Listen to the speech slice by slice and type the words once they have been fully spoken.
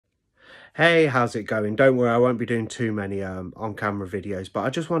Hey, how's it going? Don't worry, I won't be doing too many on-camera videos, but I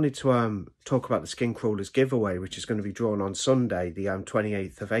just wanted to talk about the Skin Crawlers giveaway, which is going to be drawn on Sunday, the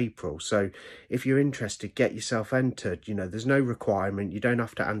 28th of April. So if you're interested, get yourself entered. You know, there's no requirement. You don't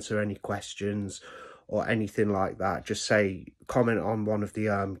have to answer any questions or anything like that. Just say, comment on one of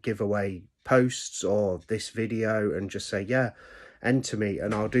the giveaway posts or this video and just say, yeah, enter me,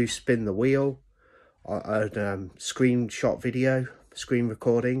 and I'll do spin the wheel, screenshot video, screen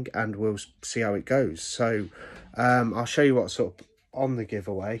recording, and we'll see how it goes. So I'll show you what's up on the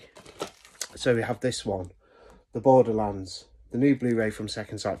giveaway. So we have this one, the Borderlands, the new Blu-ray from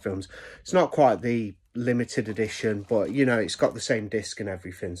Second Sight Films. It's not quite the limited edition, but you know, it's got the same disc and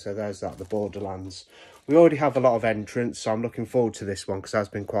everything. So there's that, the Borderlands. We already have a lot of entrants, so I'm looking forward to this one because there's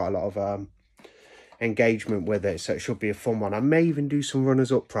been quite a lot of engagement with it, so it should be a fun one. I may even do some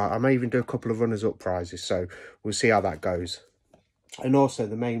runners-up I may even do a couple of runners-up prizes, so we'll see how that goes. And also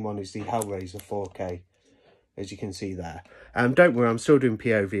the main one is the Hellraiser 4K, as you can see there. Don't worry, I'm still doing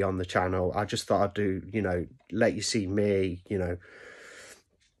POV on the channel. I just thought I'd do, you know, let you see me, you know,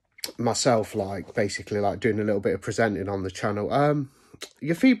 myself, like basically like doing a little bit of presenting on the channel.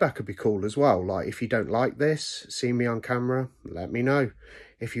 Your feedback would be cool as well. Like if you don't like this, see me on camera, let me know.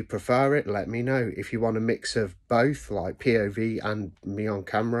 If you prefer it, let me know. If you want a mix of both, like POV and me on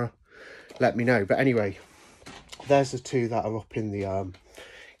camera, let me know. But anyway, there's the two that are up in the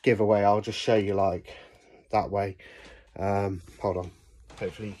giveaway. I'll just show you like that way. Hold on,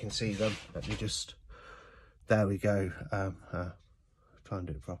 hopefully you can see them. Let me just, there we go. Try and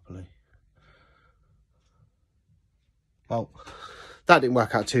do it properly. Well, that didn't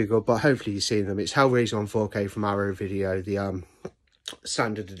work out too good, but hopefully you've seen them. It's Hellraiser on 4K from Arrow Video, the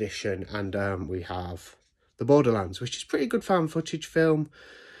standard edition, and we have the Borderlands, which is pretty good found footage film.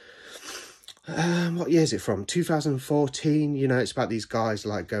 What year is it from? 2014. You know, it's about these guys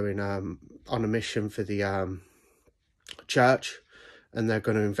like going on a mission for the church, and they're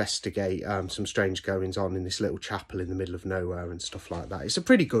going to investigate some strange goings on in this little chapel in the middle of nowhere and stuff like that. It's a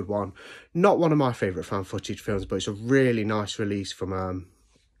pretty good one. Not one of my favourite found footage films, but it's a really nice release from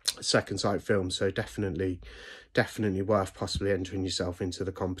Second Sight Films, so definitely worth possibly entering yourself into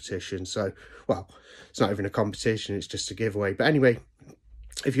the competition. So, well, it's not even a competition, it's just a giveaway. But anyway,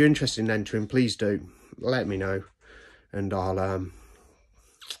 if you're interested in entering, please do let me know, and I'll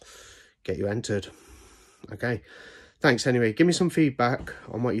get you entered. Okay, thanks anyway. Give me some feedback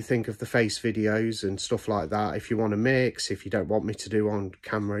on what you think of the face videos and stuff like that. If you want to mix, if you don't want me to do on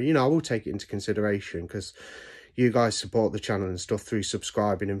camera, you know, I will take it into consideration, because you guys support the channel and stuff through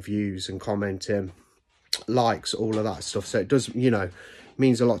subscribing and views and commenting, likes, all of that stuff. So it does, you know,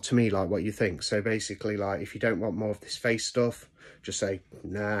 means a lot to me, like what you think. So basically, like, if you don't want more of this face stuff, just say,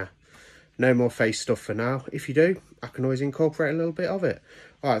 nah, no more face stuff for now. If you do, I can always incorporate a little bit of it.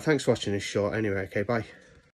 All right, thanks for watching this short anyway. Okay, bye.